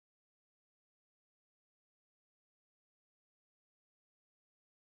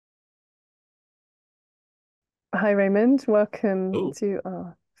Hi, Raymond. Welcome Oh, to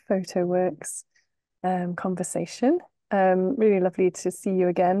our Photoworks conversation. Really lovely to see you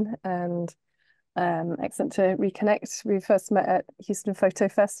again and excellent to reconnect. We first met at Houston Photo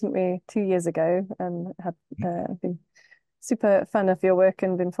Fest, didn't we, 2 years ago, and have been super fan of your work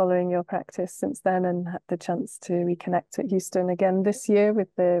and been following your practice since then, and had the chance to reconnect at Houston again this year with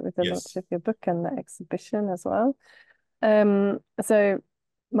the launch yes. of your book and the exhibition as well. So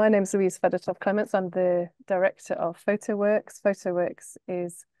my name's Louise Fedotov-Clements. I'm the director of Photoworks. Photoworks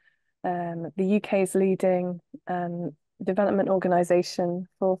is the UK's leading development organisation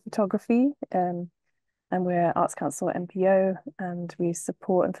for photography. And we're Arts Council NPO, and we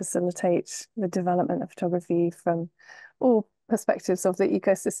support and facilitate the development of photography from all perspectives of the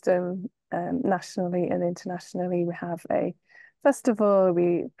ecosystem, nationally and internationally. We have a festival,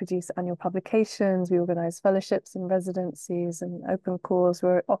 we produce annual publications, we organise fellowships and residencies and open calls.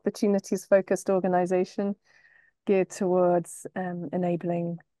 We're an opportunities focused organisation geared towards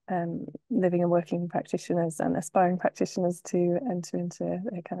enabling living and working practitioners and aspiring practitioners to enter into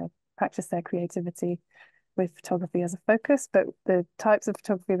a kind of practice their creativity with photography as a focus. But the types of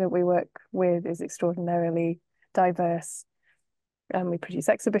photography that we work with is extraordinarily diverse. And we produce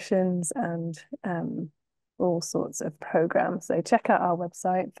exhibitions and all sorts of programs. So check out our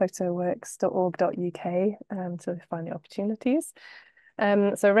website, photoworks.org.uk, to find the opportunities.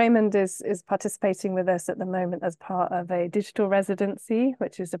 So Raymond is participating with us at the moment as part of a digital residency,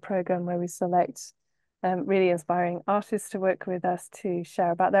 which is a program where we select really inspiring artists to work with us to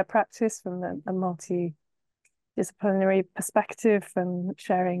share about their practice from a multidisciplinary perspective, from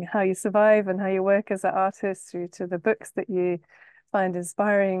sharing how you survive and how you work as an artist, through to the books that you find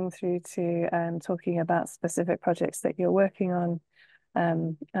inspiring, through to talking about specific projects that you're working on.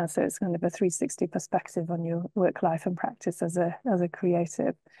 So it's kind of a 360 perspective on your work life and practice as a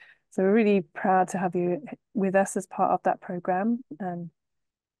creative. So we're really proud to have you with us as part of that program.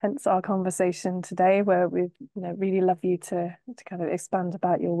 Hence our conversation today, where we really love you to kind of expand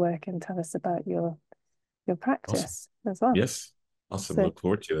about your work and tell us about your Awesome. practice as well. Yes. Awesome. So, Look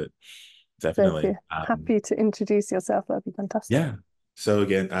forward to it. so if Definitely. you're happy to introduce yourself, that'd be fantastic. Yeah. So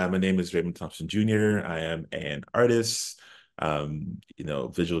again, my name is Raymond Thompson Jr. I am an artist,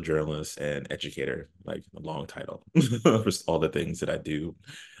 visual journalist and educator, like a long title for all the things that I do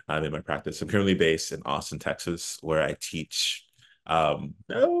in my practice. I'm currently based in Austin, Texas, where I teach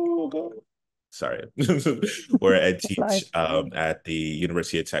sorry, where I That's teach live. at the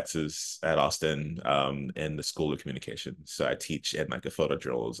University of Texas at Austin in the School of Communication. So I teach in like a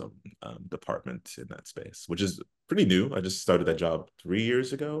photojournalism department in that space, which is pretty new. I just started that job 3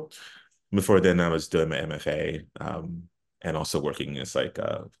 years ago. Before then, I was doing my MFA and also working as like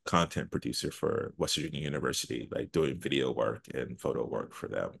a content producer for West Virginia University, like doing video work and photo work for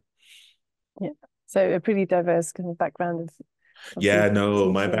them. Yeah. So a pretty diverse kind of background of Yeah, obviously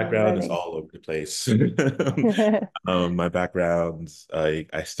no, my teaching and background is learning. all over the place. My background, I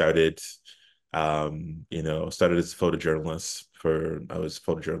started, started as a photojournalist I was a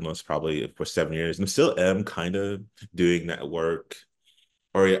photojournalist probably for 7 years, and I still am kind of doing that work,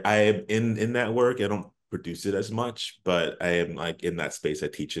 or I am in that work. I don't produce it as much, but I am like in that space. I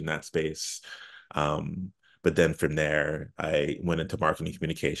teach in that space. Um, but then from there, I went into marketing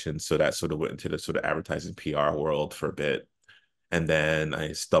communications, so that sort of went into the sort of advertising PR world for a bit, and then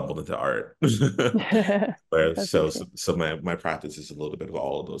I stumbled into art. Where That's so my practice is a little bit of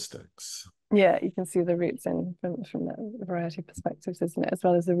all of those things. yeah, you can see the roots in from that variety of perspectives, isn't it? As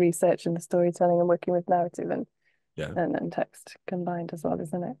well as the research and the storytelling and working with narrative Yeah. and text combined as well,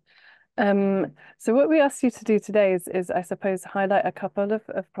 isn't it? So what we asked you to do today is I suppose highlight a couple of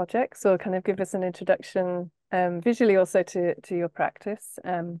projects, or kind of give us an introduction visually also to your practice.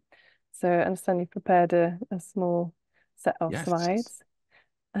 So I understand you've prepared a small set of Yes. slides,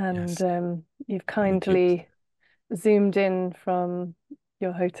 and Yes. you've Thank you. kindly zoomed in from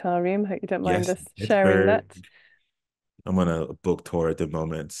your hotel room. Hope you don't mind Yes, us sharing Pittsburgh. that. I'm on a book tour at the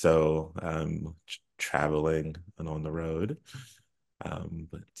moment, so I'm traveling and on the road.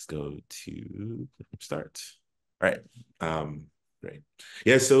 Let's go to start. All right. Great.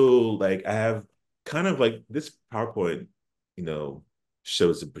 Yeah, so like I have kind of like this PowerPoint, you know,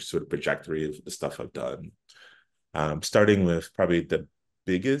 shows a sort of trajectory of the stuff I've done. Starting with probably the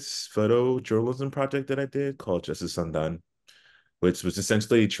biggest photojournalism project that I did called Justice Undone, which was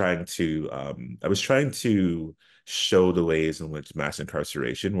essentially I was trying to show the ways in which mass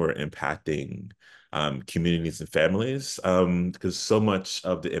incarceration were impacting communities and families, because so much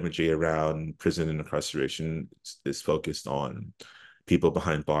of the imagery around prison and incarceration is focused on people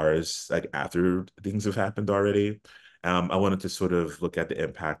behind bars, like after things have happened already. I wanted to sort of look at the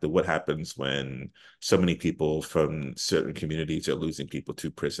impact of what happens when so many people from certain communities are losing people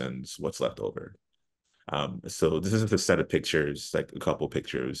to prisons, what's left over. So this is a set of pictures, like a couple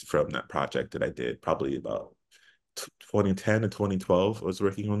pictures from that project that I did probably about 2010 to 2012. I was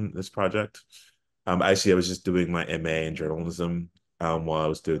working on this project. Actually, I was just doing my MA in journalism while I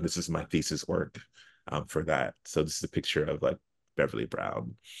was doing this is my thesis work for that. So this is a picture of like Beverly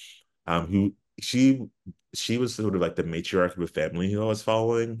Brown, who she was sort of like the matriarch of a family who I was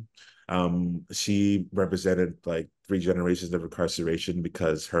following. She represented like three generations of incarceration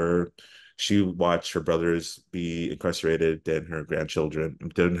because she watched her brothers be incarcerated, then her grandchildren,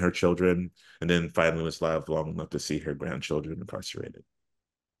 then her children, and then finally was alive long enough to see her grandchildren incarcerated.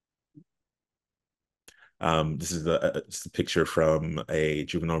 This is just a picture from a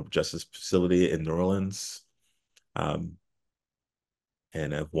juvenile justice facility in New Orleans. Um,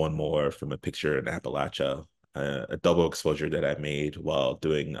 and I have one more from a picture in Appalachia, a double exposure that I made while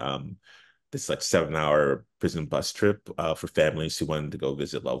doing this like 7 hour prison bus trip for families who wanted to go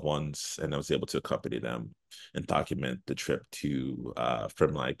visit loved ones, and I was able to accompany them and document the trip to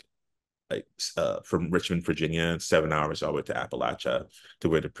from Richmond, Virginia, 7 hours all the way to Appalachia to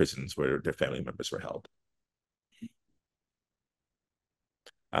where the prisons where their family members were held.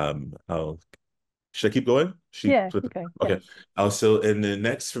 I'll Should I keep going? Yeah, okay, yeah. Okay. Also, and then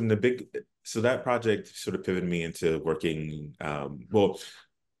next from the big, so that project sort of pivoted me into working. Well,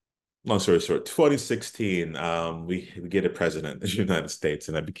 long story short, 2016, we get a president of the United States,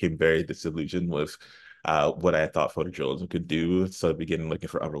 and I became very disillusioned with what I thought photojournalism could do. So I began looking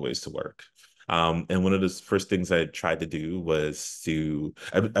for other ways to work. And one of the first things I tried to do was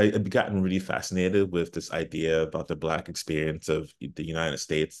I've gotten really fascinated with this idea about the Black experience of the United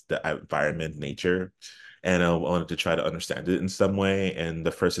States, the environment, nature. And I wanted to try to understand it in some way. And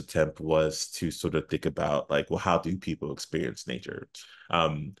the first attempt was to sort of think about like, well, how do people experience nature?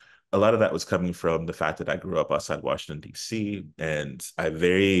 Um, a lot of that was coming from the fact that I grew up outside Washington, D.C. And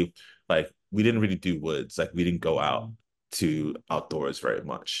we didn't really do woods. Like we didn't go out to outdoors very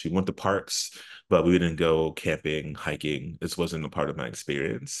much. We went to parks, but we didn't go camping, hiking. This wasn't a part of my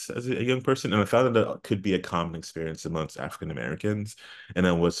experience as a young person. And I found that it could be a common experience amongst African Americans. And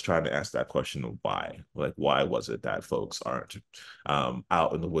I was trying to ask that question of why. Like, why was it that folks aren't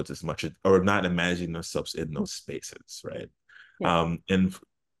out in the woods as much or not imagining themselves in those spaces, right? Yeah. And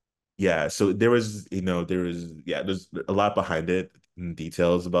yeah, so there's a lot behind it and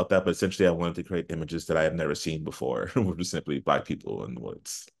details about that, but essentially I wanted to create images that I have never seen before, which was simply Black people in the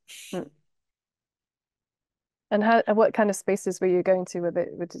woods. Mm. And what kind of spaces were you going to with it?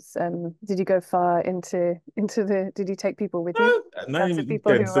 Did you go far did you take people with you? Not Lots of even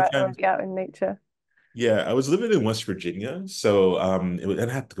people who again, were sometimes already out in nature. yeah, I was living in West Virginia, so I didn't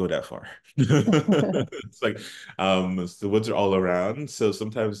have to go that far. It's like the woods are all around, so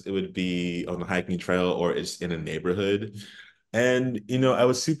sometimes it would be on a hiking trail or it's in a neighborhood. And I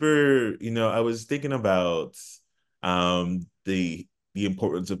was thinking about the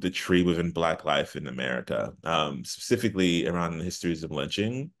importance of the tree within Black life in America, specifically around the histories of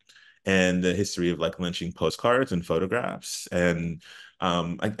lynching and the history of like lynching postcards and photographs. And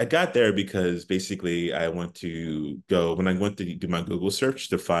I got there because basically I went to go when I went to do my Google search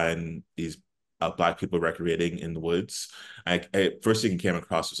to find these Black people recreating in the woods. First thing I came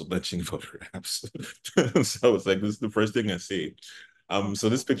across was lynching photographs. So it's like this is the first thing I see. So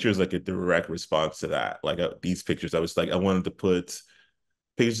this picture is like a direct response to that. Like these pictures, I was like, I wanted to put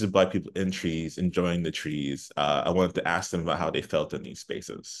pictures of Black people in trees, enjoying the trees. I wanted to ask them about how they felt in these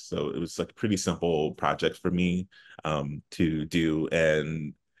spaces. So it was like a pretty simple project for me to do.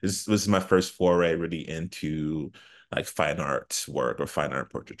 And this was my first foray really into like fine art work or fine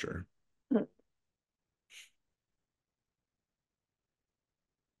art portraiture. Mm.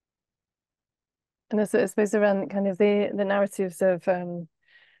 And I suppose around kind of the narratives of um,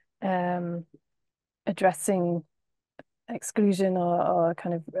 addressing exclusion or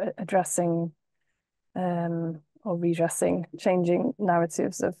kind of addressing or redressing, changing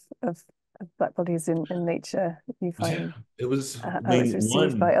narratives of Black bodies in nature, you Yeah, find it was, I how it's mean,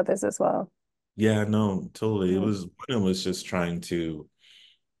 received by others as well. yeah, no, totally. Mm. One was just trying to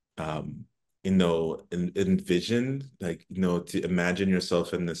um envision like to imagine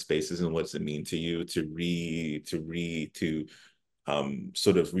yourself in the spaces and what does it mean to you to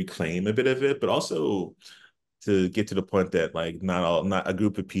sort of reclaim a bit of it, but also to get to the point that like not a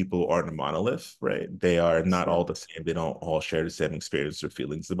group of people aren't a monolith, right? They are not Sure. all the same. They don't all share the same experience or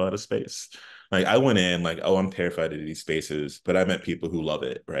feelings about a space. Like I went in like, oh, I'm terrified of these spaces, but I met people who love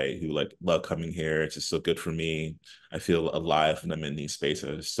it, right? Who like love coming here. It's just so good for me. I feel alive when I'm in these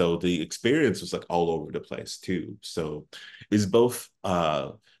spaces. So the experience was like all over the place too. So it's both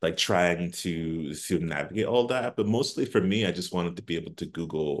like trying to navigate all that, but mostly for me, I just wanted to be able to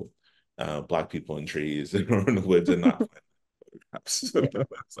Google Black people in trees or in the woods and not find perhaps. Yeah.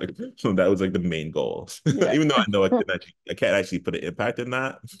 That's like so that was like the main goal. Yeah. Even though I know I can't actually put an impact in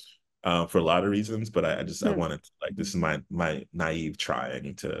that for a lot of reasons, but I just I Hmm. wanted to, like this is my naive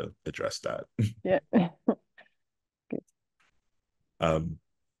trying to address that. Yeah. Good. Um,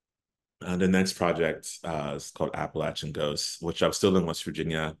 the next project is called Appalachian Ghosts, which I'm still in West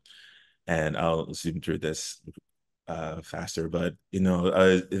Virginia, and I'll zoom through this faster. But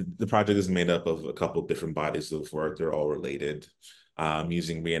the project is made up of a couple different bodies of work. They're all related,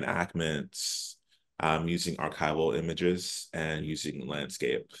 using reenactments, using archival images, and using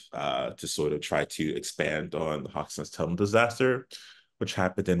landscape to sort of try to expand on the Hawkins Tunnel disaster, which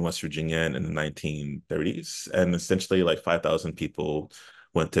happened in West Virginia in the 1930s. And essentially, like 5,000 people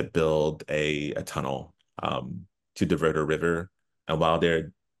went to build a tunnel to divert a river. And while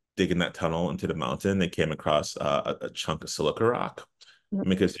they're digging that tunnel into the mountain, they came across a chunk of silica rock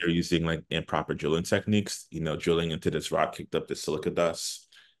because they're using like improper drilling techniques. Drilling into this rock kicked up the silica dust,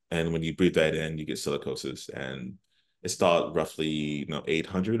 and when you breathe that in, you get silicosis. And it's thought roughly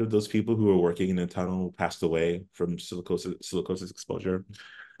 800 of those people who were working in the tunnel passed away from silicosis exposure.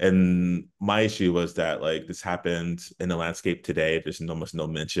 And my issue was that like this happened in the landscape today. There's almost no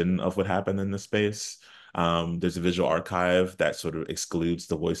mention of what happened in the space. There's a visual archive that sort of excludes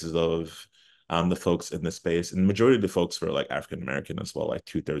the voices of the folks in the space. And the majority of the folks were like African American as well. Like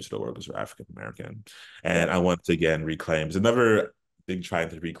 2/3 of the workers were African American. And Yeah. I want to again reclaim. It's another thing trying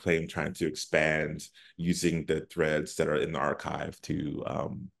to reclaim, trying to expand using the threads that are in the archive to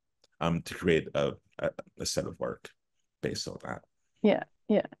create a set of work based on that. Yeah.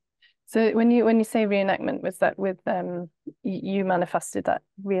 Yeah. So when you say reenactment, was that with you manifested that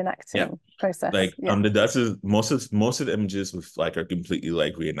Yeah. reenacting process? Like Yeah. the Dust is most of the images with like are completely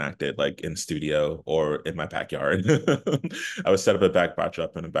like reenacted like in studio or in my backyard. I would set up a back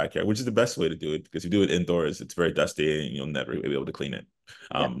backdrop in the backyard, which is the best way to do it because if you do it indoors, it's very dusty and you'll never be able to clean it.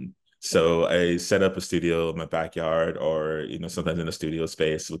 Yeah. So I set up a studio in my backyard or sometimes in a studio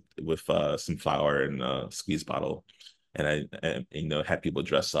space with some flour and a squeeze bottle. And I had people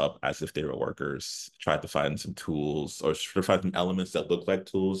dress up as if they were workers, tried to find some tools or to find some elements that look like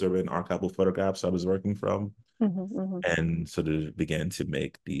tools or in archival photographs I was working from. Hmm. And sort of began to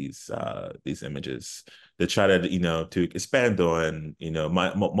make these images to try to expand on, my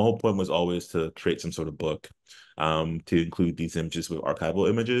whole point was always to create some sort of book to include these images with archival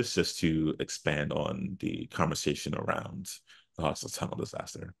images just to expand on the conversation around the Hostel Tunnel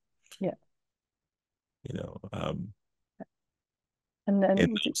disaster. Yeah. You know, um, And and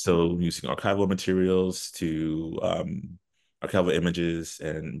then so using archival materials to archival images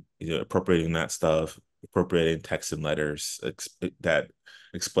and appropriating that stuff, appropriating texts and letters that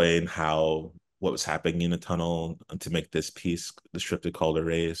explain how what was happening in the tunnel to make this piece the strip called a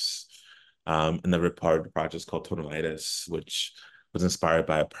race. Another part of the project is called Tonalitis, which was inspired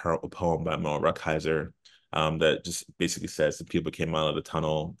by a poem by Mel Ruckheiser that just basically says that people came out of the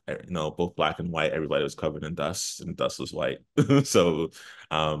tunnel, both black and white, everybody was covered in dust and dust was white. So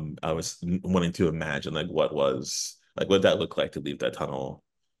I was wanting to imagine like what that look like to leave that tunnel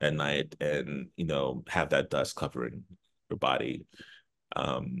at night and, have that dust covering your body.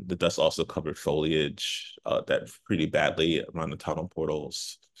 The dust also covered foliage that pretty badly around the tunnel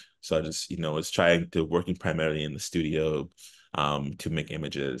portals. So I just, was trying to working primarily in the studio to make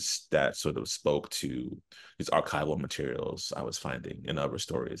images that sort of spoke to these archival materials I was finding and other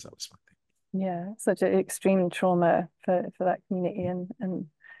stories I was finding. yeah, such an extreme trauma for that community and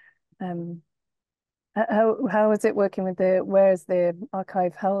um how is it working with where is the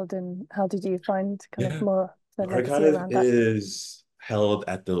archive held and how did you find kind of Yeah. more the The legacy archive around that? is held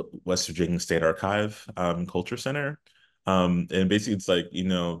at the West Virginia State Archive Culture Center. And basically it's like,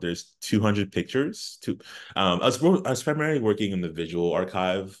 there's 200 pictures to I was primarily working in the visual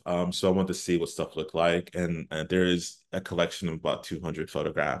archive. So I wanted to see what stuff looked like. And there is a collection of about 200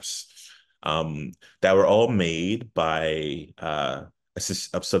 photographs that were all made by a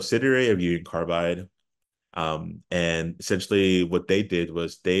subsidiary of Union Carbide. And essentially what they did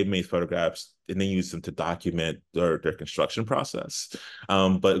was they made photographs and they used them to document their construction process.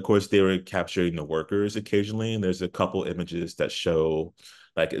 But of course they were capturing the workers occasionally. And there's a couple images that show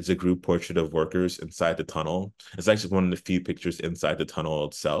like it's a group portrait of workers inside the tunnel. It's actually one of the few pictures inside the tunnel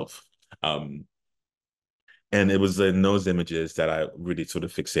itself. Um, And it was in those images that I really sort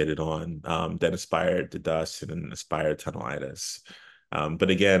of fixated on, that inspired the dust and then inspired tunnelitis. But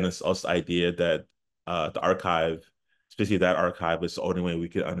again, it's also the idea that the archive, especially that archive, is the only way we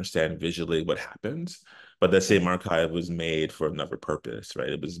could understand visually what happens. But that same archive was made for another purpose, right?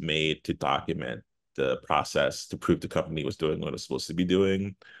 It was made to document the process to prove the company was doing what it was supposed to be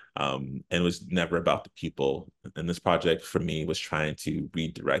doing. And it was never about the people. And this project for me was trying to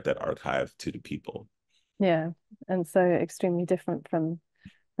redirect that archive to the people. Yeah, and so extremely different from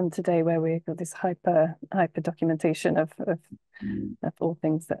today, where we've got this hyper documentation of all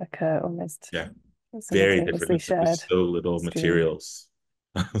things that occur almost Yeah, very different. simultaneously It's like shared. there's so little Extreme. materials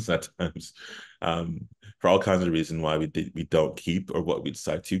sometimes, for all kinds of reasons why we don't keep or what we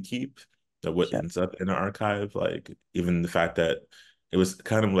decide to keep, that what Sure. ends up in our archive. Like even the fact that it was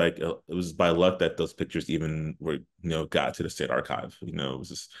kind of like it was by luck that those pictures even were got to the state archive. It was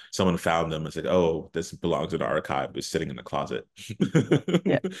just someone found them and said, "Oh, this belongs in the archive. It's sitting in the closet,"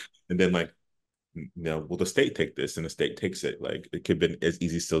 Yeah. and then like will the state take this? And the state takes it. Like it could have been as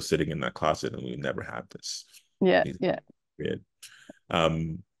easy still sitting in that closet and we never have this. Yeah. Yeah. Weird.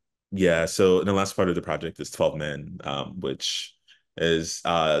 Um, yeah, so the last part of the project is 12 Men, which is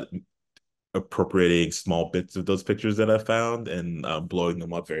appropriating small bits of those pictures that I found and blowing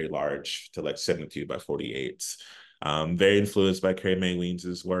them up very large to like 72 by 48. Very influenced by Carrie Mae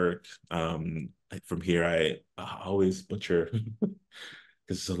Weems's work. From here, I always butcher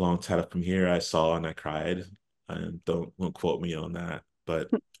this is a long title. From here, I saw and I cried. And don't quote me on that,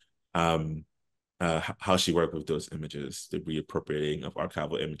 but um, how she worked with those images, the reappropriating of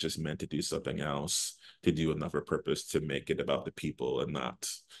archival images meant to do something else, to do another purpose, to make it about the people and not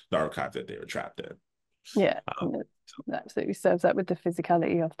the archive that they were trapped in. Yeah. Um, And it absolutely serves that with the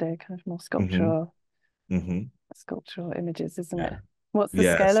physicality of the kind of more mm-hmm, sculptural images, isn't it? yeah, What's the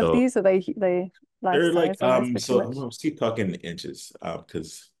yeah. scale of So these? Are they life they're like size almost pretty so I'm much? gonna keep talking inches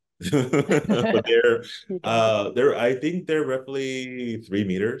because but they're You got it. they're I think they're roughly 3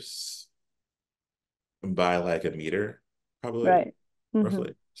 meters by like a meter, probably, Right. Hmm.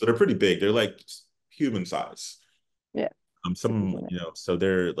 roughly. So they're pretty big. They're like human size. Yeah. It's a big Some, unit. so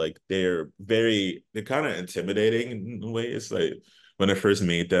they're kind of intimidating in a way. It's like when I first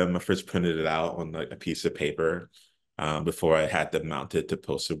made them, I first printed it out on like a piece of paper, before I had them mounted to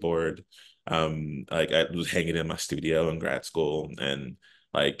poster board. Like I was hanging in my studio in grad school and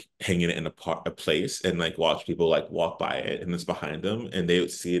like hanging it in a place and like watch people like walk by it and it's behind them and they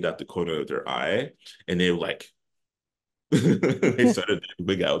would see it at the corner of their eye and they would like they started to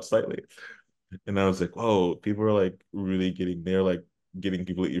wig out slightly. And I was like, whoa, people are like really they're like getting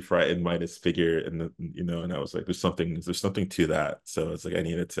completely frightened by this figure. And I was like, there's something to that. So it's like, I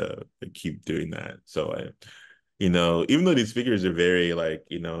needed to like, keep doing that. So even though these figures are very like,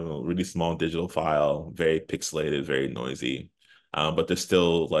 really small digital file, very pixelated, very noisy. But they're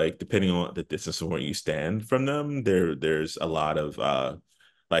still like, depending on the distance of where you stand from them, there's a lot of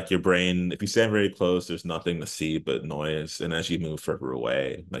like your brain, if you stand very close, there's nothing to see but noise. And as you move further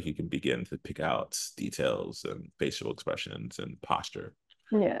away, like you can begin to pick out details and facial expressions and posture,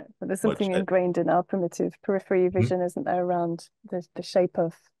 Yeah, but there's which something ingrained in our primitive periphery vision, isn't there, around the shape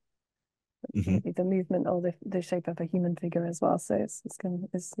of Mhm. maybe the movement or the shape of a human figure as well. So it's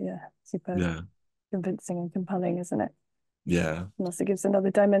yeah, super Yeah, convincing and compelling, isn't it? yeah, And also gives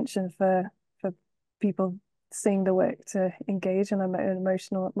another dimension for people seeing the work to engage on an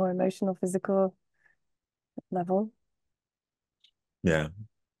emotional, more emotional, physical level. yeah.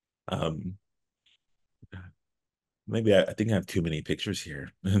 Um, Maybe I think I have too many pictures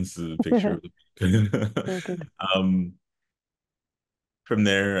here. This is a picture of the Very good. um from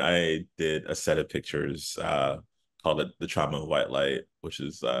there I did a set of pictures, called it the trauma of white light, which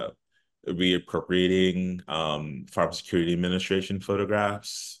is reappropriating Farm Security Administration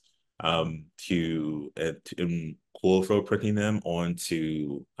photographs, and coil printing them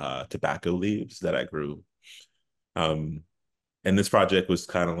onto tobacco leaves that I grew. Um, and this project was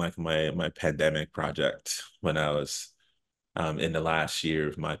kind of like my pandemic project when I was in the last year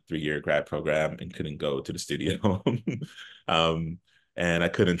of my 3-year grad program and couldn't go to the studio. um, and I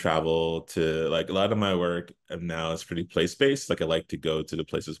couldn't travel to like a lot of my work now is pretty place-based. Like I like to go to the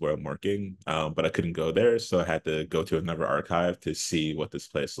places where I'm working, but I couldn't go there. So I had to go to another archive to see what this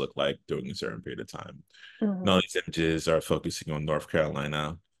place looked like during a certain period of time. And Mhm. all these images are focusing on North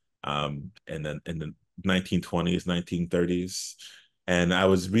Carolina, and then in the 1920s, 1930s. And I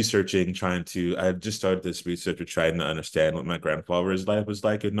was I just started this research to try to understand what my grandfather's life was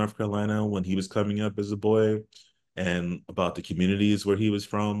like in North Carolina when he was coming up as a boy and about the communities where he was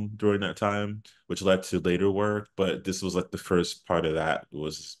from during that time, which led to later work. But this was like the first part of that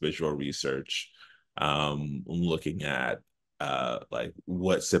was visual research. looking at like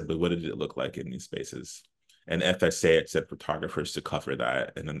what did it look like in these spaces. And FSA had sent photographers to cover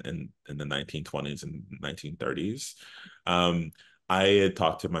that in the 1920s and 1930s. Um, I had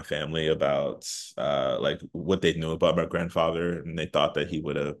talked to my family about like what they knew about my grandfather, and they thought that he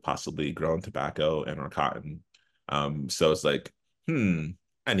would have possibly grown tobacco and or cotton. So it's like,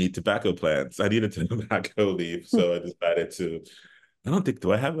 I need tobacco plants. I need a tobacco leaf. So I decided to. I don't think.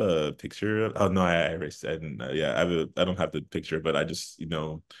 Do I have a picture of? Oh no, I erased it. And yeah, I don't have the picture, but I just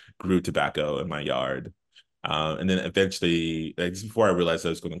grew tobacco in my yard. And then eventually, like just before I realized I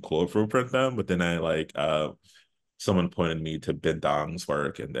was going to chlorophyll print them, but then I like someone pointed me to Ben Dong's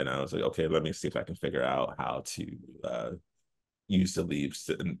work, and then I was like, okay, let me see if I can figure out how to use the leaves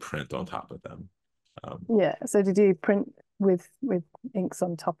and print on top of them. Yeah. So did you print with inks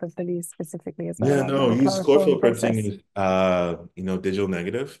on top of the leaves specifically as well, Yeah, like no, with the use chloroform chlorophyll printing process? is digital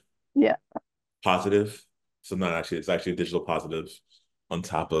negative, Yeah. positive. So not actually, it's actually digital positive on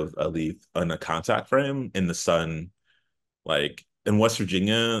top of a leaf on a contact frame in the sun, like in West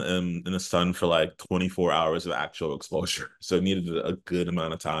Virginia, in the sun for like 24 hours of actual exposure. So it needed a good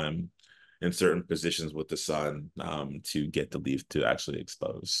amount of time in certain positions with the sun to get the leaf to actually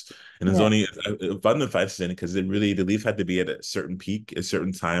expose. And it's Yeah. only fun to find in because the leaf had to be at a certain peak, a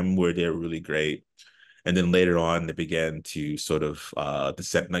certain time where they're really great. And then later on, they began to sort of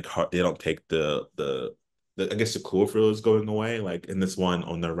descend like they don't take the I guess the chlorophyll is going away. Like in this one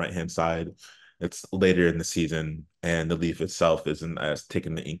on the right hand side, it's later in the season, and the leaf itself isn't as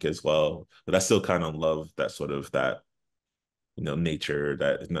taking the ink as well. But I still kind of love that sort of that nature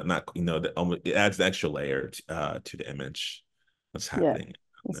that is not that almost it adds an extra layer to the image that's Yeah. happening.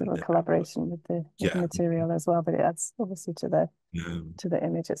 There's a And, little collaboration with the yeah, material as well, but it adds obviously yeah. to the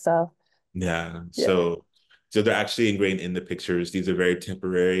image itself. Yeah. Yeah. So they're actually ingrained in the pictures. These are very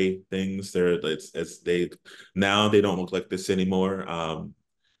temporary things. It's they now they don't look like this anymore.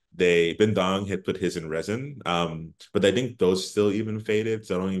 Ben Dong had put his in resin, but I think those still even faded.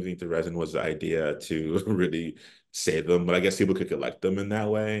 So I don't even think the resin was the idea to really save them. But I guess people could collect them in that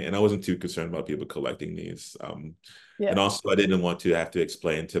way. And I wasn't too concerned about people collecting these. Yeah. And also, I didn't want to have to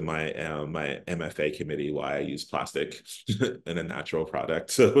explain to my MFA committee why I use plastic in a natural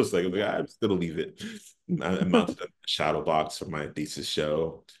product. So it was like, I'm just gonna leave it. I mounted a shadow box for my thesis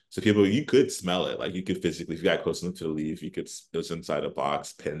show. So you could smell it. Like you could physically, if you got close enough to the leaf, it was inside a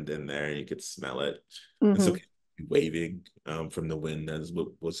box pinned in there, and you could smell it. And so Hmm. waving from the wind as what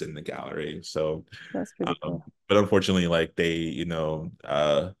was in the gallery. So, That's pretty cool. but unfortunately, like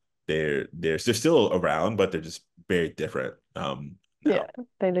they're still around, but they're just very different Yeah. now.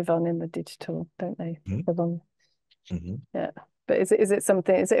 They live on in the digital, don't they? Mm-hmm. Live on. Mm-hmm. Yeah. But is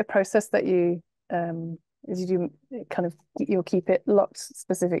it a process that you is you do kind of you'll keep it locked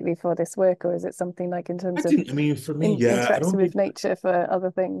specifically for this work, or is it something like in terms of I mean, for me, yeah, I interacting don't with think. nature for other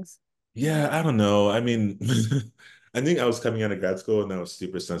things? Yeah, I don't know. I mean, I think I was coming out of grad school and I was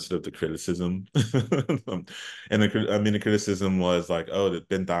super sensitive to criticism. And the criticism was like, oh, that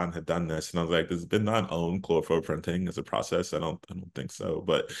Ben Don had done this. And I was like, does Ben Don own chlorophyll printing as a process? I don't think so.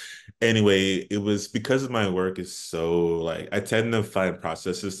 But anyway, it was because of my work is so like I tend to find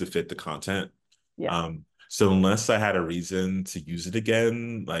processes to fit the content. Yeah. So unless I had a reason to use it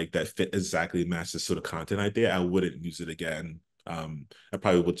again, like that fit exactly match the sort of content idea, I wouldn't use it again. I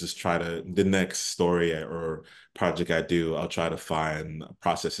probably would just try to the next story or project I do, I'll try to find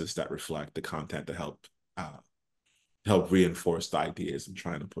processes that reflect the content to help reinforce the ideas I'm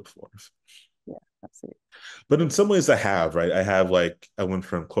trying to put forth. Yeah, absolutely. But in some ways I have, right? I went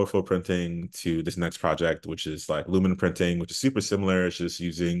from chlorophyll printing to this next project, which is like lumen printing, which is super similar. It's just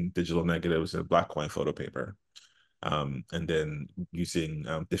using digital negatives and black coin photo paper. And then using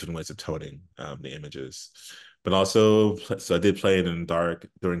different ways of toning the images. But also, so I did play it in the dark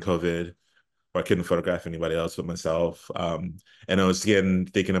during COVID, where I couldn't photograph anybody else but myself. And I was again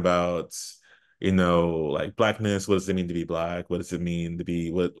thinking about, like blackness. What does it mean to be black? What does it mean to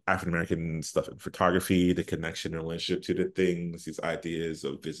be what African American stuff in photography, the connection and relationship to the things, these ideas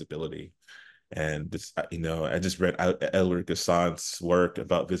of visibility. And this, I just read Elric Assant's work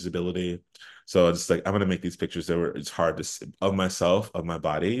about visibility. So it's like I'm gonna make these pictures that were it's hard to see of myself, of my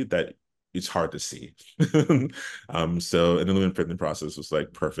body, that it's hard to see. So an illumination printing process was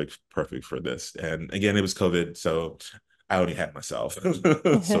like perfect for this. And again, it was COVID, so I only had myself.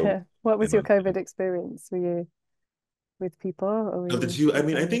 So What you was your know, COVID experience? Were you with people or were so did you you? I with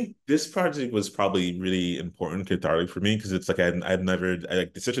mean, I family? think this project was probably really important cathartic for me because it's like I've never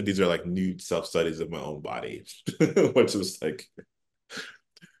like essentially these are like new self studies of my own body, which was like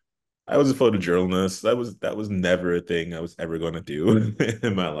I was a photojournalist. That was never a thing I was ever going to do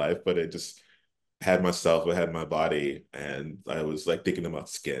in my life, but it just had myself, I had my body, and I was like thinking about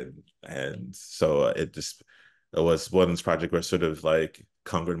skin. And so it was one of those projects where I sort of like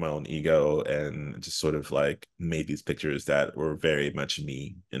conquered my own ego and just sort of like made these pictures that were very much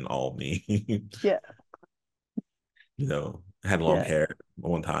me and all me. Yeah. I had long Yeah. hair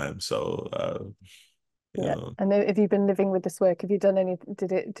one time. So, you Yeah. know, And have you been living with this work? Have you done any,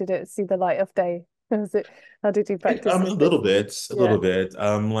 did it see the light of day? Was it, how did you practice a with it? little bit, a Yeah. little bit.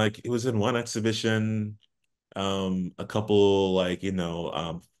 Like it was in one exhibition, a couple like,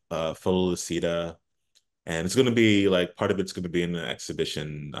 Photo Lucida, and it's gonna be like part of it's gonna be in an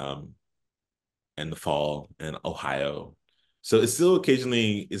exhibition in the fall in Ohio. So it still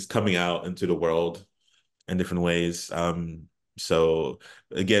occasionally is coming out into the world in different ways. So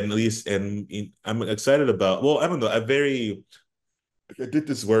again, at least, and I'm excited about. Well, I don't know. I did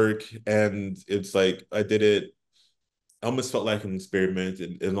this work, and it's like I did it almost felt like an experiment.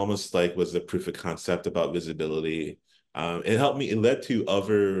 It almost like was a proof of concept about visibility. It helped me. It led to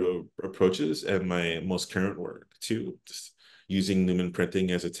other approaches and my most current work too. Just using lumen printing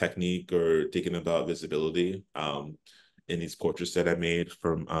as a technique or thinking about visibility in these portraits that I made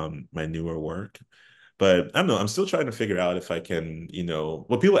from my newer work. But I don't know. I'm still trying to figure out if I can,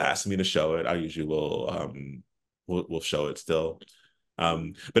 when people ask me to show it, I usually will show it still.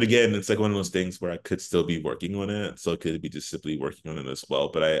 But again, it's like one of those things where I could still be working on it. So it could be just simply working on it as well.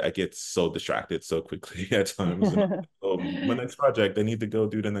 But I get so distracted so quickly at times. And my next project, I need to go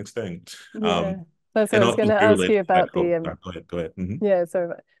do the next thing. Yeah. Um, That's what I and was going also to ask related you to that, about the go ahead, go ahead. yeah, sorry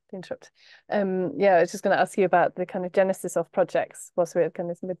about the interrupt. Yeah, I was just going to ask you about the kind of genesis of projects, whilst we're at kind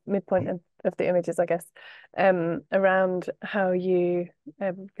of midpoint of the images, I guess, around how you,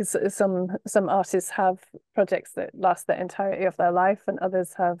 because some artists have projects that last the entirety of their life, and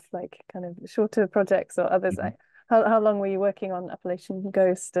others have like kind of shorter projects, or others. Mhm. How long were you working on Appalachian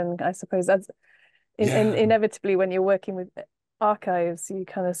Ghost? And I suppose that's Yeah. inevitably when you're working with archives, you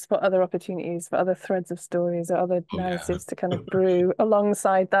kind of spot other opportunities for other threads of stories or other Oh yeah. narratives to kind of brew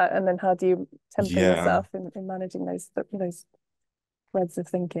alongside that. And then how do you temper Yeah. yourself in managing those threads of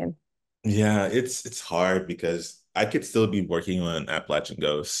thinking? Yeah, it's hard because I could still be working on Appalachian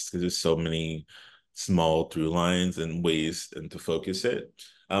Ghosts because there's so many small through lines and ways and to focus it.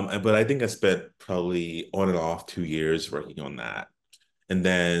 But I think I spent probably on and off 2 years working on that. And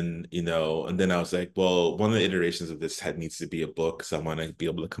then I was like, well, one of the iterations of this had needs to be a book. So I want to be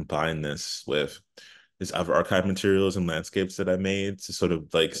able to combine this with this other archive materials and landscapes that I made to sort of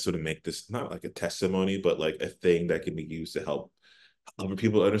make this not like a testimony, but like a thing that can be used to help other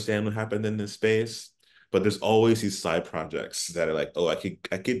people understand what happened in this space. But there's always these side projects that are like, oh, I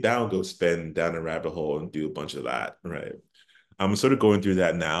could now go spin down a rabbit hole and do a bunch of that, right? I'm sort of going through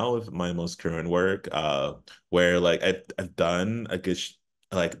that now with my most current work, where like I've done a good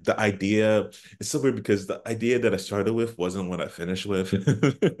like the idea. It's so weird because the idea that I started with wasn't what I finished with.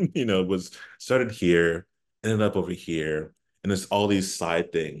 Was started here, ended up over here, and there's all these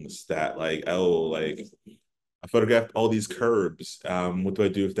side things that like, oh, like I photographed all these curbs. What do I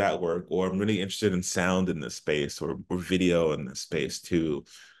do with that work? Or I'm really interested in sound in this space or video in this space too.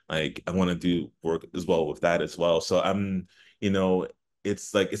 Like I want to do work as well with that as well. So you know,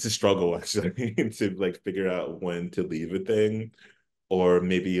 it's like it's a struggle actually to like figure out when to leave a thing. Or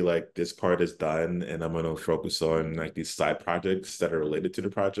maybe like this part is done and I'm gonna focus on like these side projects that are related to the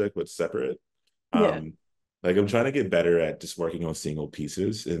project but separate. Yeah. Um, like I'm trying to get better at just working on single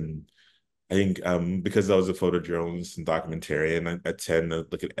pieces and I think because I was a photojournalist and documentarian, I tend to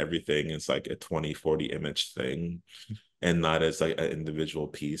look at everything as like a 20, 40 image thing and not as like an individual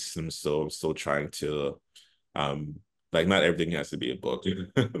piece. I'm still trying to um like not everything has to be a book.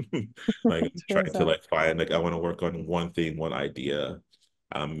 Like I'm True trying as to well. like find like I want to work on one thing, one idea.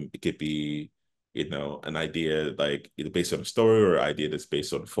 It could be, an idea like either based on a story or an idea that's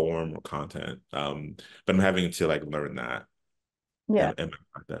based on form or content. But I'm having to like learn that Yeah. and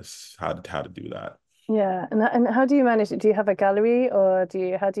practice how to do that. Yeah. And how do you manage it? Do you have a gallery, or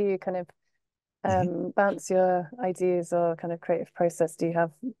how do you kind of Mhm. bounce your ideas or kind of creative process? Do you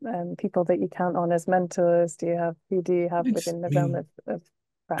have people that you count on as mentors? Who do you have It's, within I the realm mean, of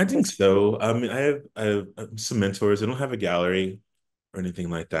I think practice? so. I mean, I have some mentors. I don't have a gallery or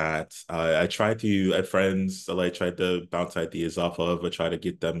anything like that. I try to, I have friends that I try to bounce ideas off of. I try to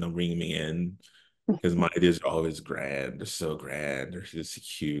get them to ring me in because my ideas are always grand. They're so grand. They're just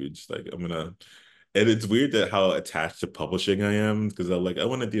huge. Like and it's weird that how attached to publishing I am because I'm like, I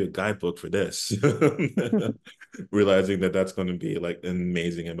want to do a guidebook for this. Realizing that that's going to be like an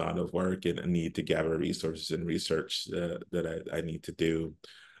amazing amount of work and a need to gather resources and research that I need to do.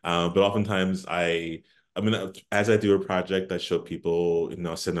 But oftentimes I mean, as I do a project, I show people,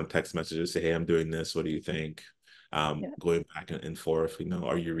 send them text messages, say, hey, I'm doing this. What do you think? Yeah. Going back and forth,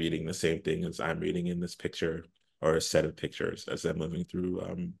 are you reading the same thing as I'm reading in this picture or a set of pictures as I'm moving through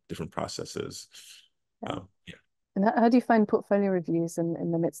different processes? Yeah. Yeah. And how do you find portfolio reviews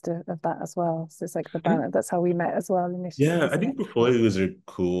in the midst of that as well? So it's like the I think, balance. That's how we met as well initially, yeah, I isn't it? think portfolios are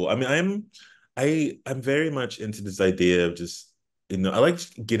cool. I mean, I'm very much into this idea of just, I like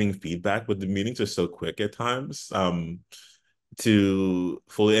getting feedback, but the meetings are so quick at times. To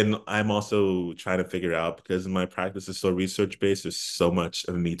fully, and I'm also trying to figure out, because my practice is so research based, there's so much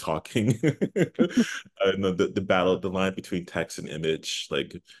of me talking. The battle, the line between text and image,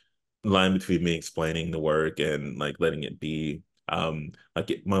 like the line between me explaining the work and like letting it be.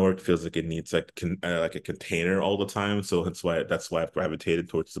 My work feels like it needs like a container all the time, so that's why I've gravitated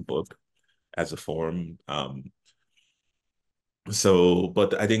towards the book as a form.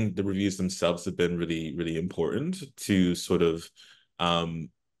 But I think the reviews themselves have been really, really important to sort of um,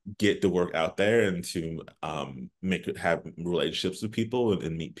 get the work out there and to have relationships with people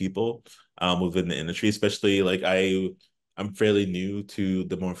and meet people within the industry, especially like I'm fairly new to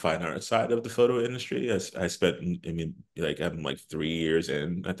the more fine art side of the photo industry. I spent, I mean, like I'm like 3 years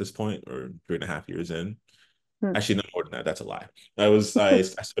in at this point, or 3.5 years in. Hmm. Actually, no more than that. That's a lie. I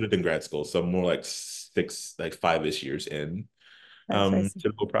started in grad school, so I'm more like 5-ish years in That's crazy. to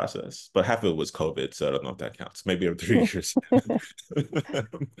the whole process. But half of it was COVID, so I don't know if that counts. Maybe I'm 3 years.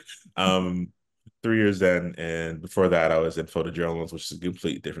 um 3 years in, and before that I was in photojournalism, which is a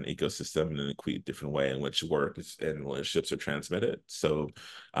completely different ecosystem and a completely different way in which work and relationships are transmitted. So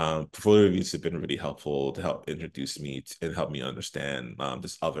portfolio reviews have been really helpful to help introduce me and help me understand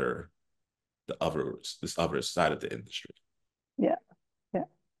this other side of the industry. Yeah. Yeah.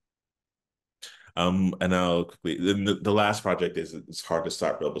 And now quickly, the last project is it's hard to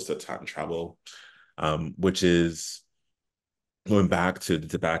start, but it's the time travel, which is going back to the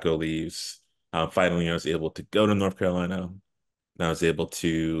tobacco leaves. Finally, I was able to go to North Carolina. And I was able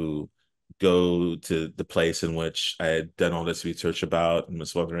to go to the place in which I had done all this research about and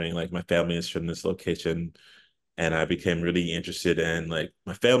was wondering, like, my family is from this location. And I became really interested in like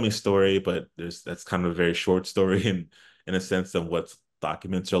my family story, but that's kind of a very short story in a sense of what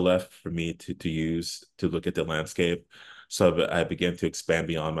documents are left for me to use to look at the landscape. So I began to expand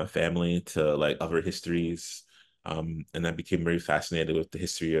beyond my family to like other histories. And I became very fascinated with the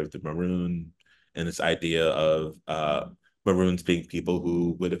history of the Maroon and this idea of Maroons being people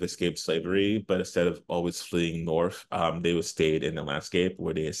who would have escaped slavery, but instead of always fleeing north, they would stayed in the landscape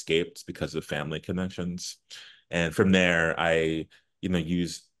where they escaped because of family connections. And from there, I,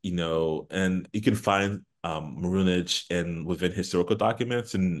 use, and you can find maroonage within historical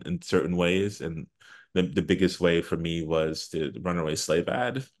documents in certain ways. And the biggest way for me was the runaway slave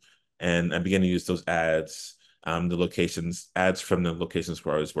ad. And I began to use those ads, ads from the locations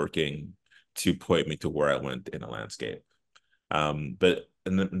where I was working to point me to where I went in the landscape. But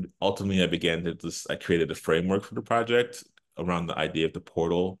and then ultimately I created a framework for the project around the idea of the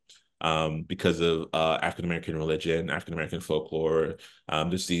portal, because of African American religion, African American folklore.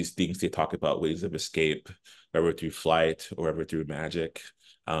 There's these things they talk about, ways of escape, whether through flight or whether through magic,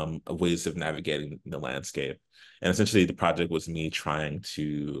 ways of navigating the landscape. And essentially, the project was me trying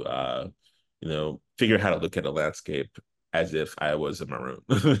to, figure out how to look at a landscape as if I was a maroon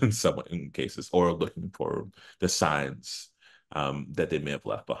in cases, or looking for the signs that they may have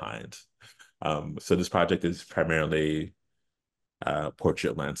left behind. So this project is primarily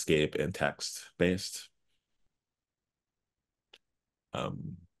portrait, landscape, and text based.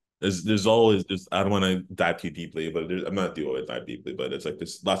 Um, there's always there's I don't want to dive too deeply, but I'm not doing it dive deeply, but it's like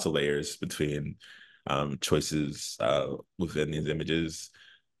there's lots of layers between choices within these images.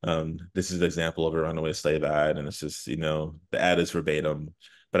 This is an example of a runaway slave ad, and it's just, the ad is verbatim,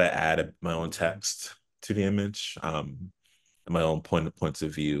 but I added my own text to the image, and my own points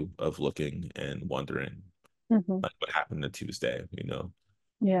of view of looking and wondering, Hmm. like what happened to Tuesday.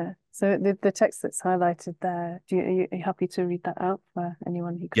 Yeah. So the text that's highlighted there, are you happy to read that out for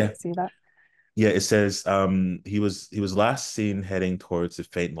anyone who Yeah. couldn't see that? Yeah, it says he was last seen heading towards the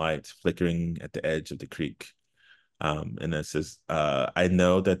faint light flickering at the edge of the creek. And it says, I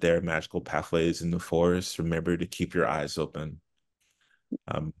know that there are magical pathways in the forest. Remember to keep your eyes open.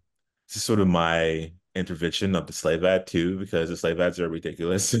 Um, this is sort of my intervention of the slave ad too, because the slave ads are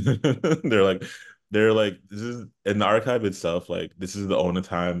ridiculous. They're like, this is in the archive itself. Like, this is the only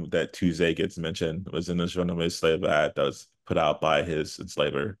time that Tuesday gets mentioned, was in this runaway slave ad that was put out by his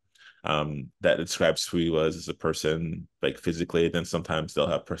enslaver. That describes who he was as a person, like physically. Then sometimes they'll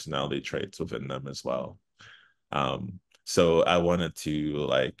have personality traits within them as well. So I wanted to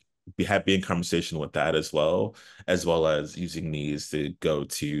like be in conversation with that as well as using these to go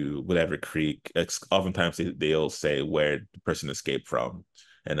to whatever creek. Oftentimes they'll say where the person escaped from,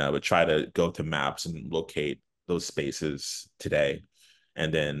 and I would try to go to maps and locate those spaces today,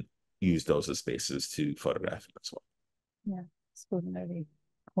 and then use those as spaces to photograph as well. Yeah, extraordinarily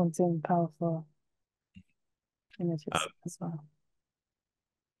haunting, powerful images as well.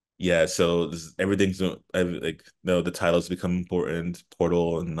 Yeah, so everything's like no, the titles become important,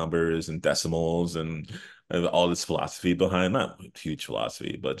 portal and numbers and decimals and all this philosophy behind, not huge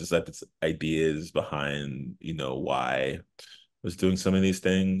philosophy, but just like this ideas behind, why I was doing some of these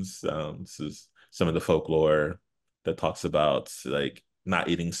things. This is some of the folklore that talks about like not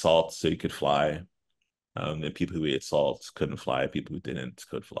eating salt so you could fly. And people who ate salt couldn't fly, people who didn't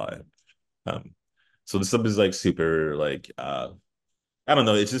could fly. Um, so this stuff is like super like I don't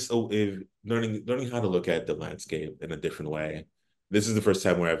know. It's just learning how to look at the landscape in a different way. This is the first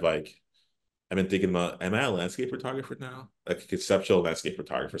time where I've been thinking about, am I a landscape photographer now? Like a conceptual landscape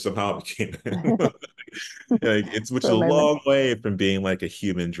photographer. Somehow I became like it's which For is a a moment. long way from being like a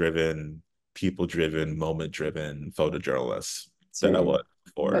human driven, people driven, moment driven photojournalist that I True. was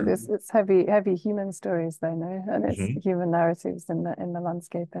But before. it's heavy human stories though, no? And it's Mhm. human narratives in the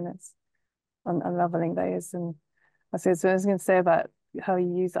landscape, and it's unraveling those. And I suppose what I was going to say about how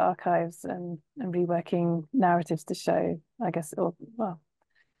you use archives and reworking narratives to show, I guess, or well,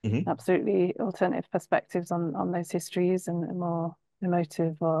 Mhm. absolutely alternative perspectives on those histories and more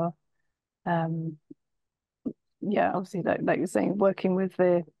emotive or um yeah, obviously like you're saying, working with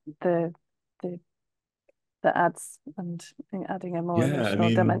the the the ads and adding a more Yeah, I emotional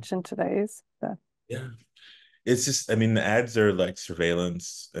mean, dimension to those. So, yeah. It's just, I mean, the ads are like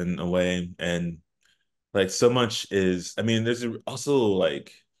surveillance in a way, and like so much is, I mean, also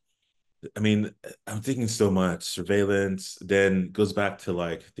like, I mean, I'm thinking so much surveillance, then goes back to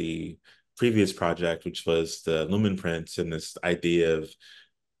like the previous project, which was the lumen prints and this idea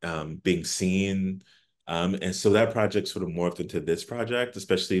of being seen. And so that project sort of morphed into this project,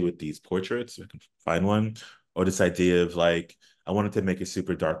 especially with these portraits, if I can find one, or this idea of like, I wanted to make a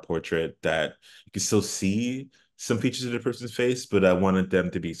super dark portrait that you can still see some features of the person's face, but I wanted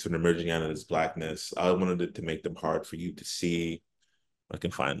them to be sort of merging out of this blackness. I wanted it to make them hard for you to see. I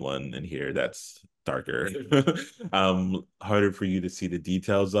can find one in here that's darker. Harder for you to see the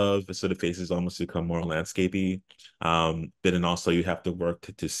details of, so the faces almost become more landscapey. But then also you have to work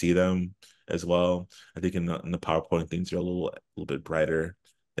to see them as well. I think in the PowerPoint things are a little bit brighter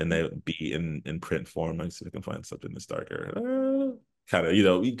than they would be in print form. I see if I can find something that's darker. Kind of,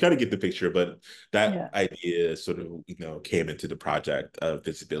 you kind of get the picture, but that yeah, idea sort of, came into the project of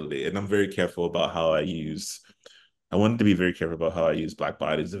visibility. And I'm very careful about how I wanted to be very careful about how I use black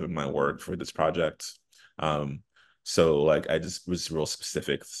bodies in my work for this project. Um, so like I just was real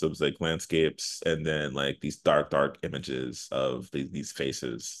specific. So it was like landscapes and then like these dark images of these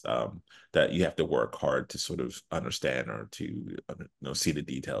faces that you have to work hard to sort of understand or to see the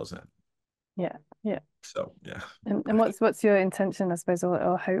details in. yeah, yeah. So yeah. And what's your intention, I suppose,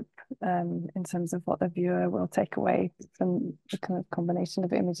 or hope in terms of what the viewer will take away from the kind of combination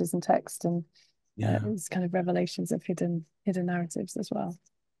of images and text and Yeah, these kind of revelations of hidden narratives as well?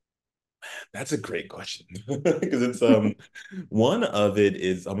 that's a great question because it's one of it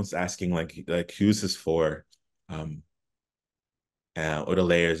is almost asking like who's this for? Um, or the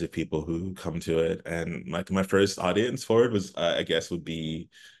layers of people who come to it. And like my first audience for it was, I guess, would be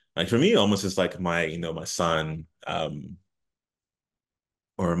like for me, almost as like my son,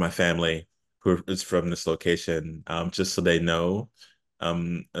 or my family who is from this location, just so they know,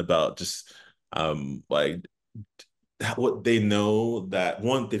 about just, like what they know that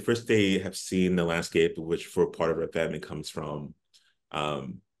one, they have seen the landscape which for part of our family comes from.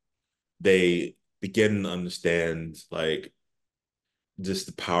 Um, they begin to understand like just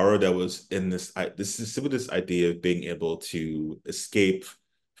the power that was in this is simply this idea of being able to escape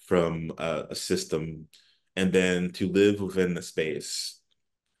from a system and then to live within the space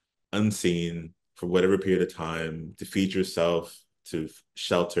unseen for whatever period of time, to feed yourself, to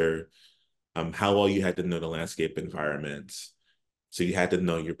shelter, how well you had to know the landscape environment. So you had to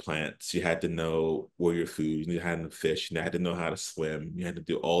know your plants, you had to know where your food, you had to fish, you had to know how to swim, you had to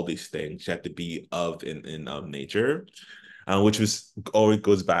do all these things. You had to be of in nature, which was always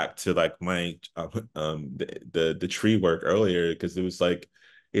goes back to like my the tree work earlier because it was like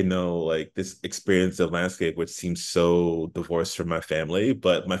like this experience of landscape which seems so divorced from my family,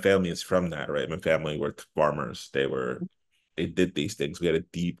 but my family is from that, right? My family were farmers. They did these things. We had a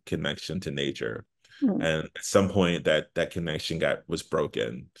deep connection to nature, Mm, and at some point that connection was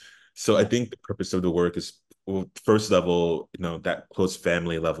broken. So I yeah, think the purpose of the work is well, first level, that close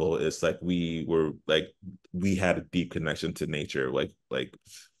family level is like we had a deep connection to nature,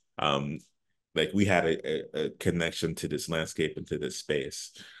 um we had a connection to this landscape and to this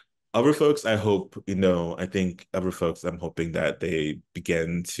space. Other folks, I think other folks, I'm hoping that they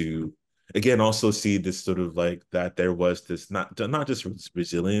begin to again also see this sort of like that there was this not just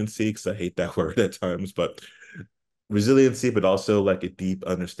resiliency, because I hate that word at times, but resiliency, but also like a deep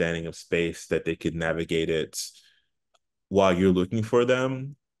understanding of space that they could navigate it while you're looking for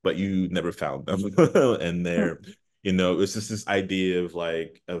them, but you never found them. And it's just this idea of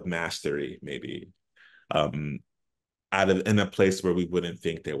of mastery, maybe. Um, Out of in a place where we wouldn't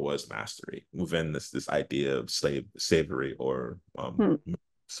think there was mastery within this idea of slavery or Hmm.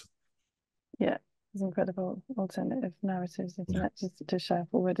 Yeah, it's incredible alternative narratives, isn't yeah. it, just to share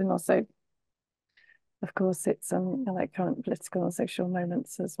forward. And also, of course, it's like current political and social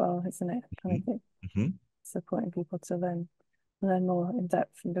moments as well, isn't it? Kind of thing. Mm-hmm. Supporting people to learn more in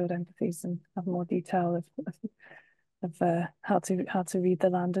depth and build empathies and have more detail of how to read the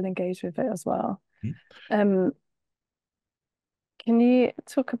land and engage with it as well. Um, can you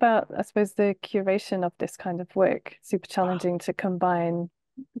talk about, I suppose, the curation of this kind of work? Super challenging to combine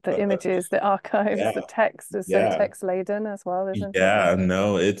the images, the archives, Yeah, the text is so yeah, text laden as well, isn't it? yeah.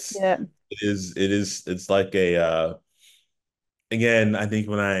 No, Yeah, it's like a again, I think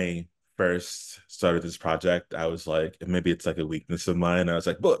when I first started this project, I was like, maybe it's like a weakness of mine. I was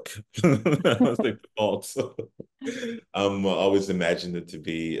like, book. I was like, default. So, I always imagined it to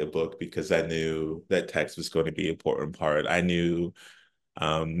be a book because I knew that text was going to be an important part. I knew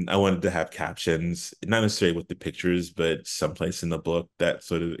I wanted to have captions, not necessarily with the pictures, but someplace in the book that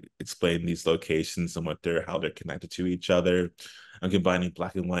sort of explain these locations and how they're connected to each other. I'm combining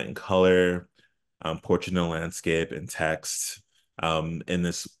black and white and color, portrait and landscape and text, in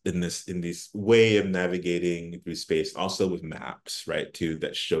this way of navigating through space, also with maps, right, too,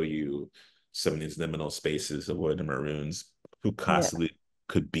 that show you some of these liminal spaces of where the maroons who yeah, constantly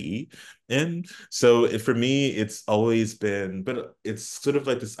could be. And so for me, it's always been, but it's sort of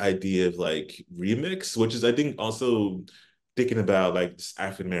like this idea of like remix, which is I think also thinking about like this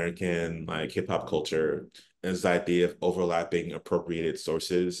African American like hip hop culture, and this idea of overlapping appropriated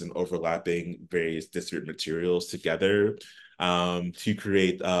sources and overlapping various disparate materials together, to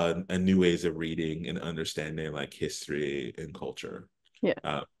create a new ways of reading and understanding like history and culture. yeah,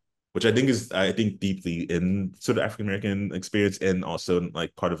 Uh, which I think deeply in sort of African American experience, and also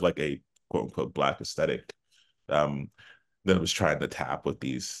like part of like a quote unquote Black aesthetic, um, that was trying to tap with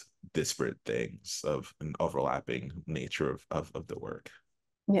these disparate things of an overlapping nature of the work.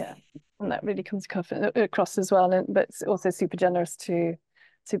 yeah. And that really comes across as well. And but it's also super generous to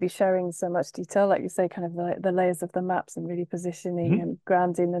be sharing so much detail, like you say, kind of the layers of the maps and really positioning Mhm. and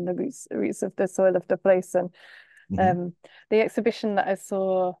grounding and the roots of the soil of the place. And Mhm. Um, the exhibition that I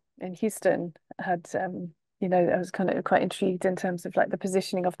saw in Houston had, I was kind of quite intrigued in terms of like the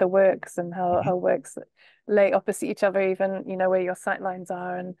positioning of the works and how Mhm. works lay opposite each other, even, where your sight lines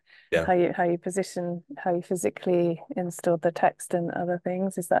are and Yeah. how you physically instill the text and other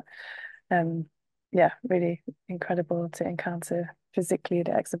things. Is that, um, yeah, really incredible to encounter physically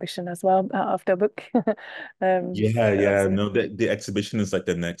the exhibition as well out of the book. Yeah, So yeah. that's No, the exhibition is like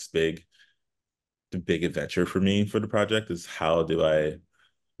the big adventure for me for the project is how do I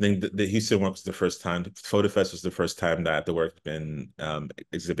think the Houston work was the first time, PhotoFest was the first time that the work had been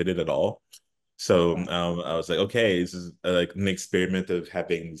exhibited at all. So I was like, okay, this is like an experiment of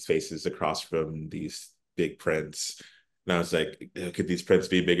having these faces across from these big prints. And I was like, could these prints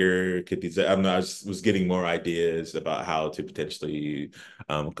be bigger? Could these, I don't know, was getting more ideas about how to potentially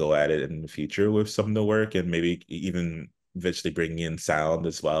go at it in the future with some of the work, and maybe even eventually bringing in sound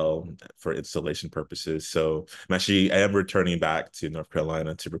as well for installation purposes. So I am returning back to North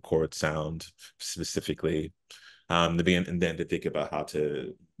Carolina to record sound specifically, to begin and then to think about how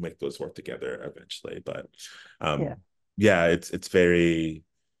to make those work together eventually. But yeah, um, yeah, it's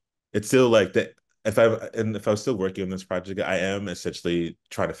still like that. If I was still working on this project, I am essentially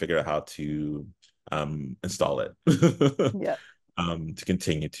trying to figure out how to install it, yeah, to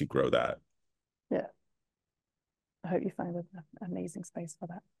continue to grow that. yeah. I hope you find an amazing space for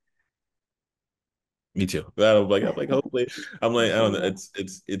that. Me too. I'm like, hopefully, I I'm sure don't you know. will.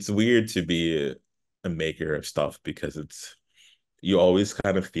 It's weird to be a maker of stuff because you always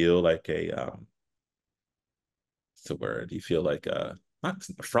kind of feel like what's the word? You feel like not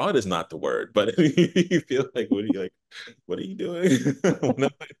fraud is not the word, but you feel like what are you doing? What am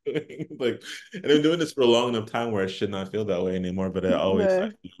I doing? Like, and I'm doing this for a long enough time where I should not feel that way anymore. But I No,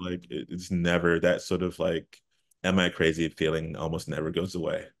 feel like it's never that sort of like am I crazy feeling almost never goes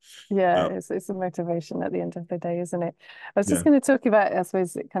away. Yeah, Um, it's a motivation at the end of the day, isn't it? I was just yeah. going to talk about, I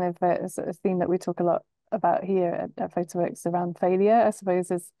suppose, kind of a sort of theme that we talk a lot about here at Photoworks around failure, I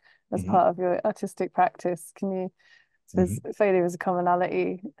suppose, as Hmm. part of your artistic practice. Can you, I suppose, Hmm. failure is a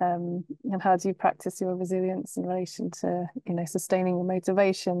commonality, and how do you practice your resilience in relation to, sustaining your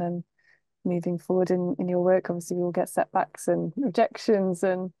motivation and moving forward in your work? Obviously, we all get setbacks and rejections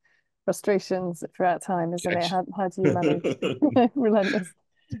and frustrations throughout time, isn't it? How do you manage relentless?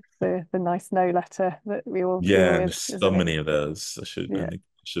 The nice no letter that we all deal Yeah, and with, there's so isn't it? many of those. I Yeah, think we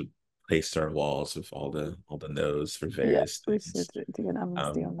should place our walls with all the no's for yeah. various We should things. do an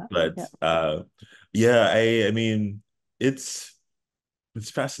amnesty on that. But Yeah, yeah, I mean it's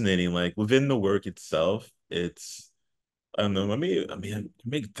fascinating. Like within the work itself, it's I don't know. I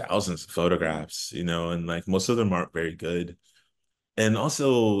make thousands of photographs, and like most of them aren't very good. And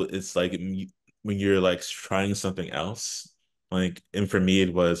also, it's like when you're like trying something else, like, and for me,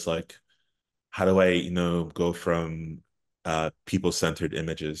 it was like, how do I, go from people-centered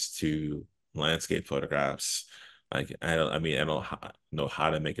images to landscape photographs? Like, I don't know how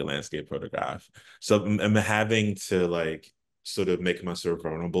to make a landscape photograph. So I'm having to like sort of make myself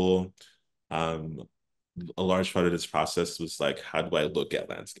vulnerable. Um, a large part of this process was like, how do I look at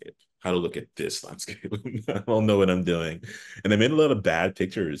landscape? How to look at this landscape? I don't know what I'm doing. And I made a lot of bad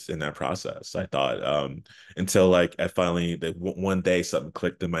pictures in that process, I thought, until like I finally, like, one day something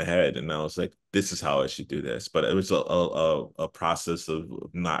clicked in my head and I was like, this is how I should do this. But it was a process of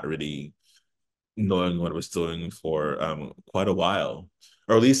not really knowing what I was doing for quite a while.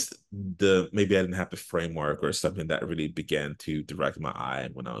 Or at least maybe I didn't have the framework or something that really began to direct my eye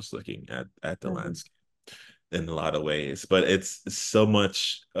when I was looking at the hmm landscape in a lot of ways. But it's so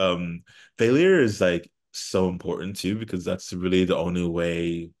much failure is like so important too, because that's really the only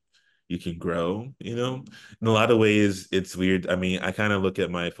way you can grow. In a lot of ways, it's weird. I mean, I kind of look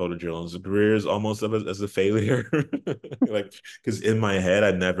at my photojournalism career as almost as a failure. Like, because in my head,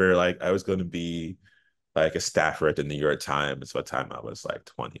 I never like I was going to be like a staffer at the New York Times by the time I was like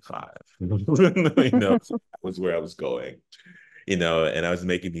 25. That was where I was going, and I was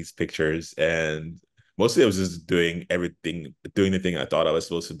making these pictures and mostly I was just doing the thing I thought I was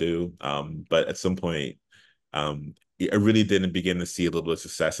supposed to do. But at some point, I really didn't begin to see a little bit of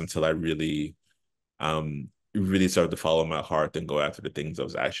success until I really started to follow my heart and go after the things I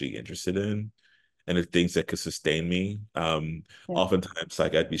was actually interested in and the things that could sustain me. yeah, Oftentimes,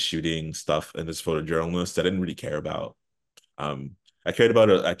 like I'd be shooting stuff and as photojournalist that I didn't really care about. Um, I cared about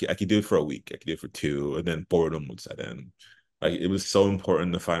it. I could do it for a week. I could do it for two, and then boredom would set in. Like it was so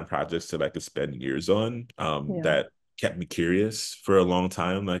important to find projects that I could spend years on. yeah, That kept me curious for a long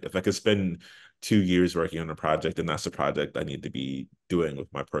time. Like if I could spend 2 years working on a project, then that's a project I need to be doing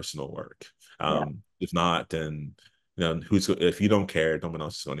with my personal work. yeah, If not, then if you don't care, no one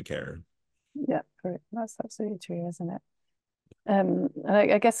else is going to care. yeah. Correct. That's absolutely true, isn't it? And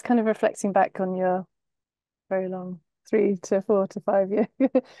I guess kind of reflecting back on your very long 3 to 4 to 5 year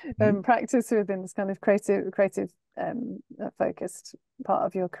Mhm. practice within this kind of creative focused part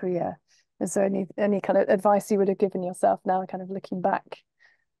of your career. Is there any kind of advice you would have given yourself now, kind of looking back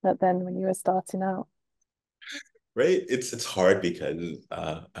at then when you were starting out? Right? It's hard because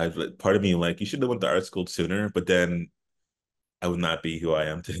I've like part of me like you should have went to art school sooner, but then I would not be who I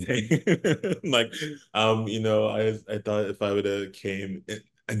am today. Like, I thought if I would have came,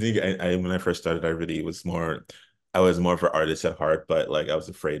 I think I when I first started, I was more of an artist at heart, but like I was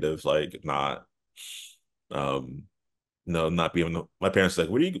afraid of like not, um, no, not being. My parents were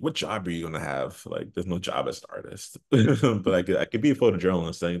like, what job are you gonna have? Like, there's no job as an artist, but I could be a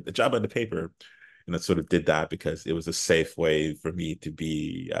photojournalist. Like, the job at the paper, and I sort of did that because it was a safe way for me to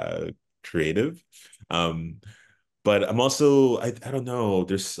be creative. Um, but I'm also I don't know.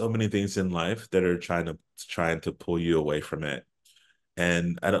 There's so many things in life that are trying to pull you away from it,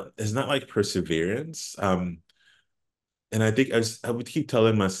 and I don't. It's not like perseverance. And I think I would keep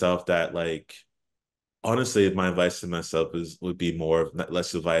telling myself that like honestly, my advice to myself would be more of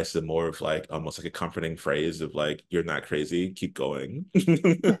less advice and more of like almost like a comforting phrase of like you're not crazy, keep going.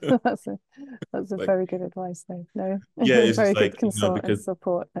 That's a that's a Like very good advice, though. No, yeah, it's very just good like consult and because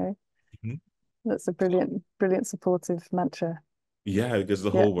support. No, Mhm. that's a brilliant supportive mantra. Yeah, because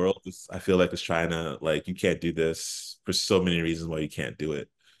the Yeah, whole world is I feel like is trying to like you can't do this for so many reasons why you can't do it.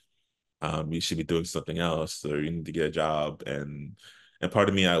 You should be doing something else, or you need to get a job. And part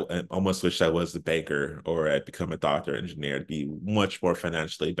of me, I almost wish I was a banker or I'd become a doctor, engineer, to be much more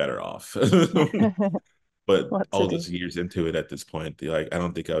financially better off. But what to all do? those years into it at this point, like I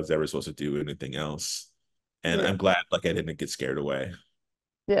don't think I was ever supposed to do anything else. And Yeah, I'm glad like I didn't get scared away.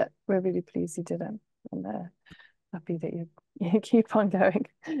 yeah. We're really pleased you did it. And happy that you keep on going,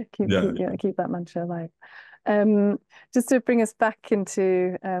 Yeah. keep that mantra alive. Um, just to bring us back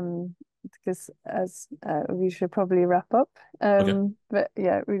into because as we should probably wrap up. Okay. But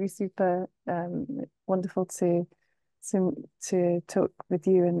yeah, really super wonderful to to talk with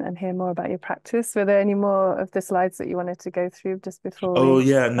you and hear more about your practice. Were there any more of the slides that you wanted to go through just before Oh we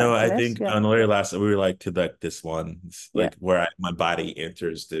yeah, no, I finish? think Yeah, on the very last we were like to like this one, it's yeah, like where my body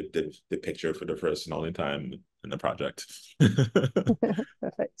enters the picture for the first and only time in the project.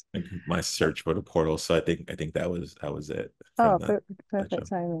 perfect. Like my search for the portal. So I think that was it from Oh, that show. perfect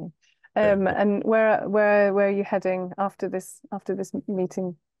timing. Yeah. And where are you heading after this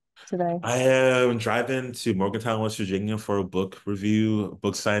meeting today? I am driving to Morgantown, West Virginia for a book review,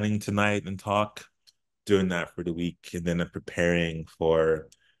 book signing tonight and talk, doing that for the week, and then I'm preparing for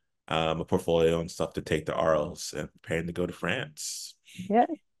a portfolio and stuff to take the RLs and preparing to go to France. Yeah,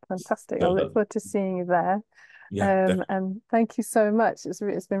 fantastic. I look So forward to seeing you there. yeah, And thank you so much. It's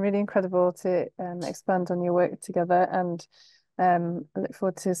been really incredible to expand on your work together, and I look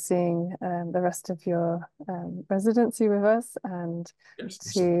forward to seeing the rest of your residency with us and yes,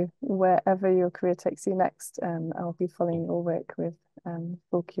 to wherever your career takes you next. I'll be following your work with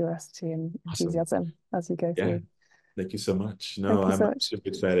full curiosity and awesome. enthusiasm as you go Yeah, through. thank you so much. No, Thank you I'm so much. super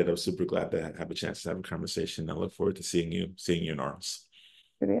excited. I'm super glad to have a chance to have a conversation. I look forward to seeing you in Arles.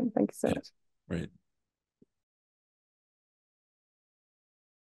 Brilliant. Thank you so Yeah, much. right.